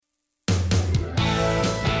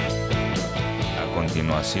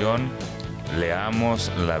continuación,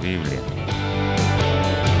 leamos la Biblia.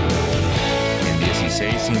 En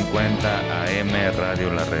 1650 AM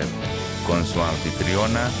Radio La Red, con su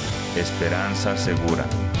anfitriona Esperanza Segura.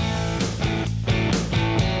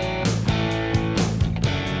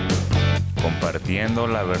 Compartiendo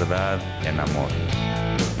la verdad en amor.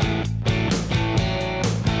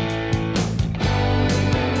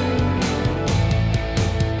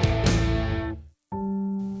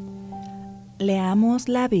 Leamos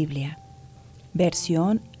la Biblia.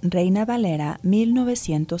 Versión Reina Valera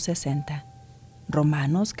 1960.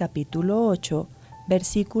 Romanos capítulo 8,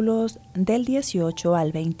 versículos del 18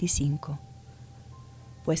 al 25.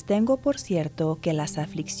 Pues tengo por cierto que las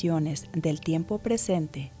aflicciones del tiempo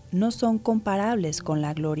presente no son comparables con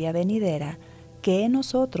la gloria venidera que en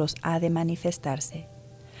nosotros ha de manifestarse,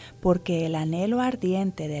 porque el anhelo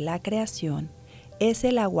ardiente de la creación es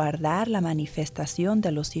el aguardar la manifestación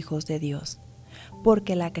de los hijos de Dios,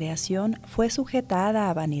 porque la creación fue sujetada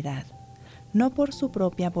a vanidad, no por su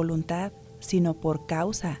propia voluntad, sino por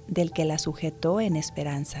causa del que la sujetó en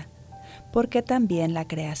esperanza, porque también la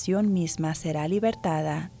creación misma será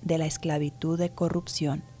libertada de la esclavitud de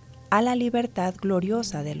corrupción a la libertad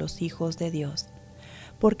gloriosa de los hijos de Dios,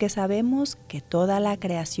 porque sabemos que toda la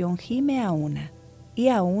creación gime a una, y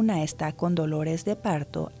a una está con dolores de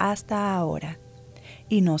parto hasta ahora.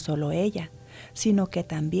 Y no solo ella, sino que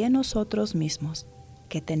también nosotros mismos,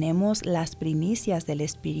 que tenemos las primicias del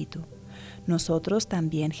Espíritu, nosotros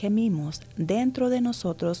también gemimos dentro de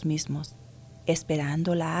nosotros mismos,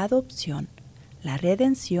 esperando la adopción, la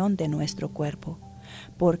redención de nuestro cuerpo,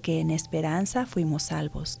 porque en esperanza fuimos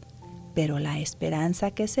salvos. Pero la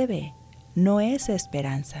esperanza que se ve no es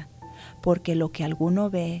esperanza, porque lo que alguno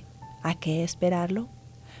ve, ¿a qué esperarlo?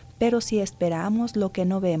 Pero si esperamos lo que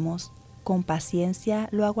no vemos, con paciencia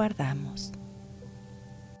lo aguardamos.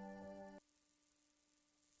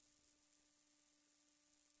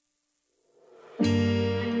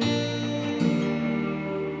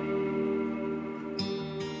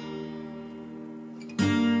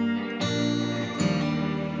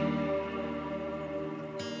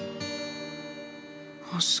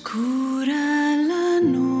 Oscura la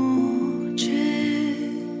noche,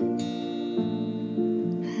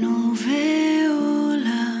 no veo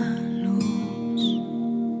la luz,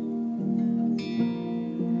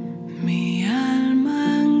 mi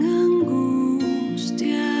alma en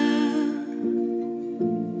angustia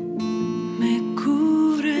me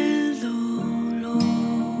cubre el dolor,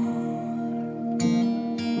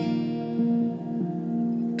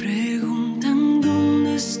 preguntan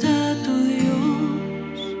dónde está tu Dios.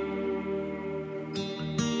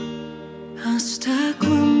 ¿Hasta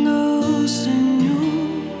cuándo, Señor?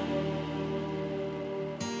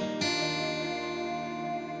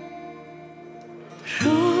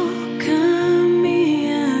 Roca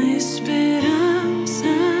mía,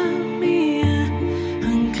 esperanza mía,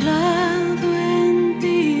 anclado en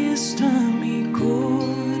ti está mi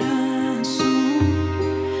corazón.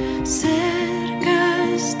 Cerca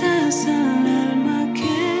estás al alma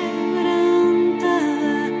quebrantada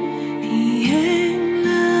y en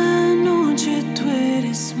la noche tú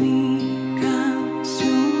eres mi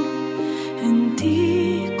canción. En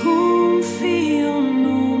ti confío,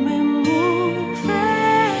 no me moveré.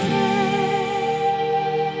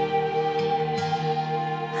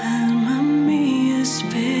 Alma mía,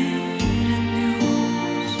 espera en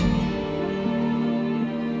Dios.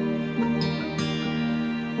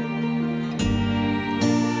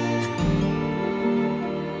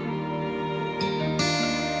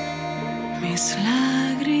 Mis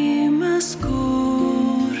lágrimas corren,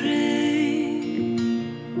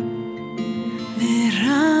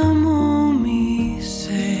 derramo mi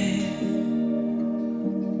ser.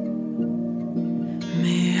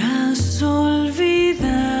 Me has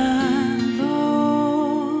olvidado,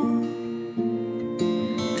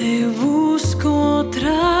 te busco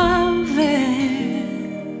otra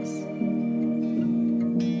vez.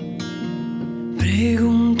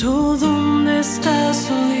 Pregunto dónde estás,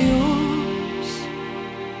 oh Dios.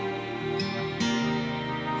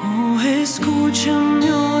 Oh, escucha mi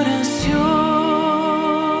oración.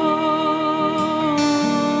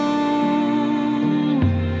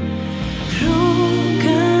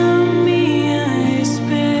 Roca mía,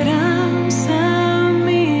 esperanza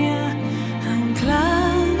mía,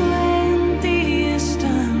 anclado en ti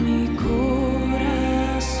está mi corazón.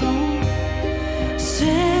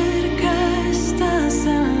 Cerca estás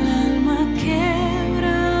al alma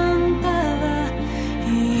quebrantada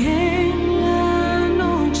y en la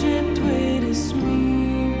noche tú eres mi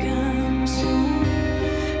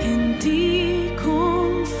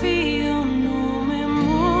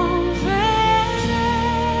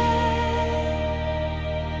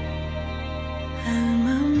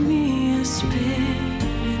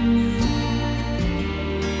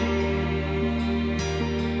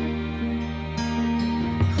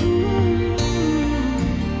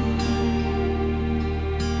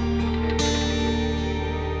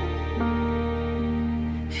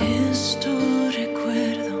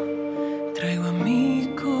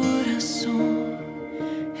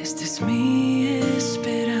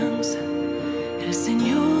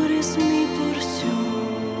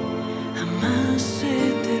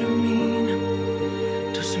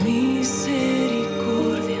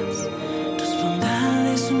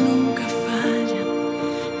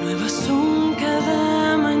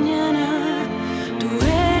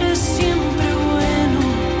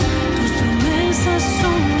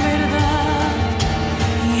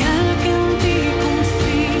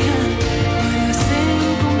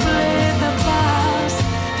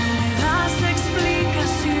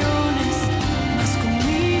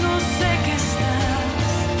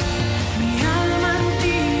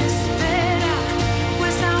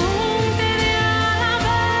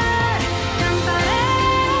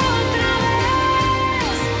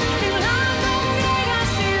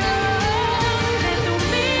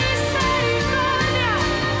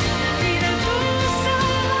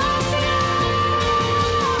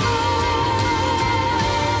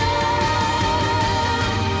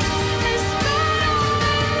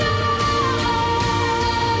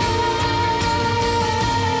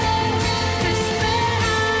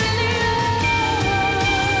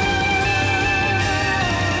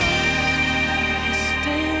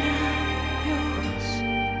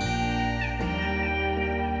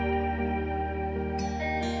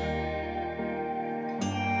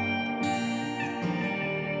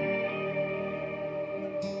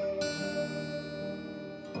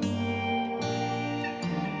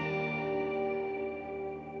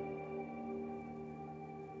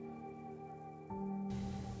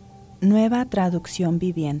Nueva traducción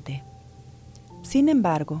viviente. Sin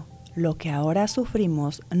embargo, lo que ahora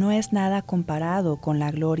sufrimos no es nada comparado con la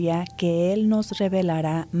gloria que Él nos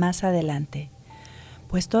revelará más adelante,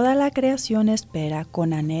 pues toda la creación espera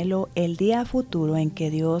con anhelo el día futuro en que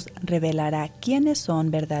Dios revelará quiénes son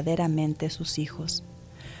verdaderamente sus hijos.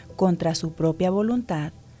 Contra su propia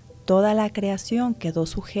voluntad, toda la creación quedó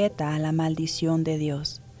sujeta a la maldición de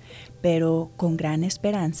Dios, pero con gran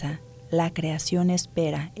esperanza, la creación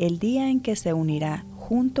espera el día en que se unirá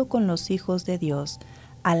junto con los hijos de Dios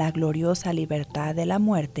a la gloriosa libertad de la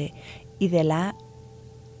muerte y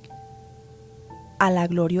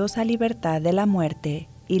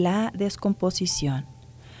la descomposición.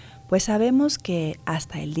 Pues sabemos que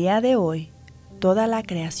hasta el día de hoy toda la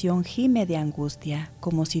creación gime de angustia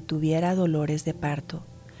como si tuviera dolores de parto,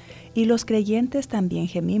 y los creyentes también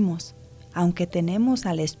gemimos, aunque tenemos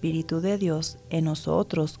al Espíritu de Dios en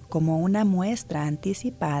nosotros como una muestra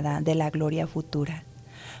anticipada de la gloria futura,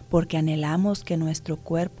 porque anhelamos que nuestro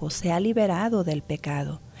cuerpo sea liberado del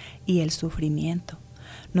pecado y el sufrimiento.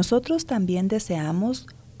 Nosotros también deseamos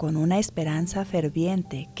con una esperanza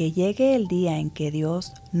ferviente que llegue el día en que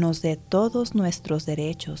Dios nos dé todos nuestros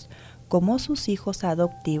derechos como sus hijos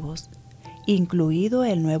adoptivos, incluido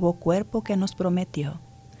el nuevo cuerpo que nos prometió.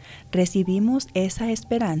 Recibimos esa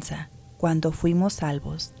esperanza cuando fuimos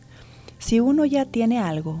salvos. Si uno ya tiene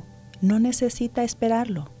algo, no necesita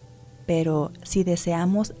esperarlo. Pero si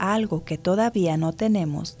deseamos algo que todavía no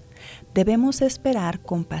tenemos, debemos esperar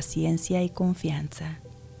con paciencia y confianza.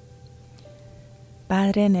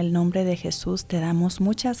 Padre, en el nombre de Jesús te damos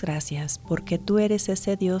muchas gracias porque tú eres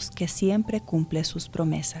ese Dios que siempre cumple sus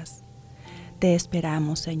promesas. Te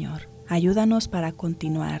esperamos, Señor. Ayúdanos para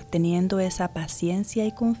continuar teniendo esa paciencia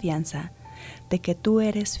y confianza de que tú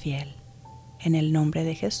eres fiel. En el nombre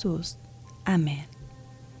de Jesús. Amén.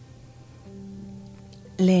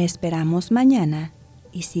 Le esperamos mañana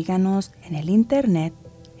y síganos en el internet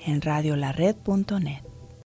en radiolared.net.